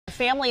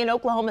family in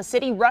Oklahoma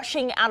City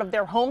rushing out of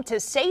their home to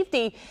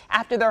safety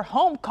after their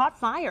home caught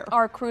fire.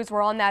 Our crews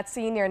were on that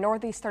scene near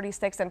Northeast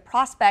 36 and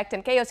Prospect,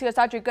 and KOCO's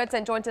Audrey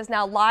Goodson joins us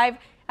now live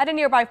at a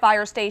nearby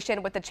fire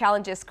station with the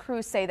challenges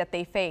crews say that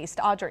they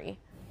faced. Audrey.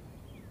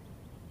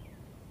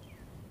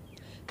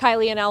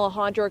 Kylie and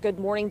Alejandra, good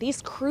morning.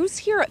 These crews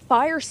here at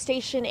Fire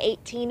Station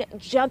 18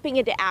 jumping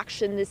into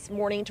action this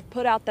morning to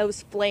put out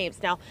those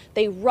flames. Now,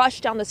 they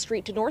rushed down the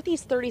street to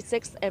Northeast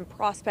 36 and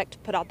Prospect to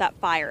put out that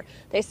fire.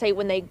 They say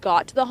when they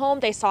got to the home,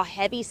 they saw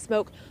heavy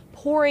smoke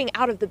pouring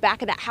out of the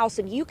back of that house,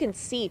 and you can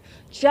see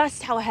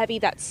just how heavy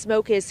that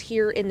smoke is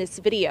here in this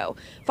video.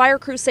 Fire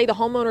crews say the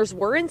homeowners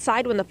were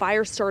inside when the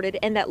fire started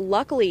and that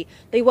luckily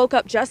they woke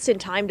up just in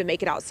time to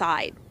make it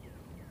outside.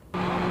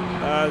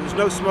 There's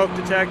no smoke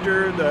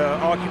detector. The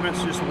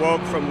occupants just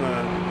woke from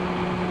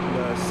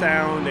the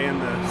sound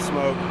and the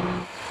smoke.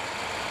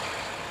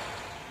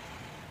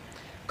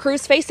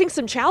 Crews facing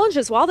some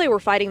challenges while they were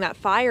fighting that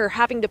fire,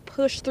 having to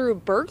push through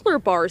burglar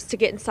bars to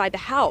get inside the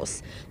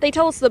house. They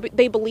tell us that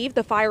they believe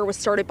the fire was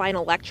started by an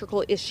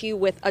electrical issue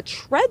with a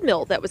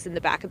treadmill that was in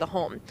the back of the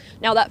home.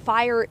 Now that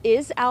fire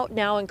is out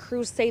now, and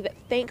crews say that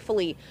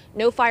thankfully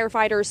no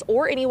firefighters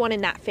or anyone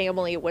in that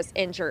family was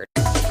injured.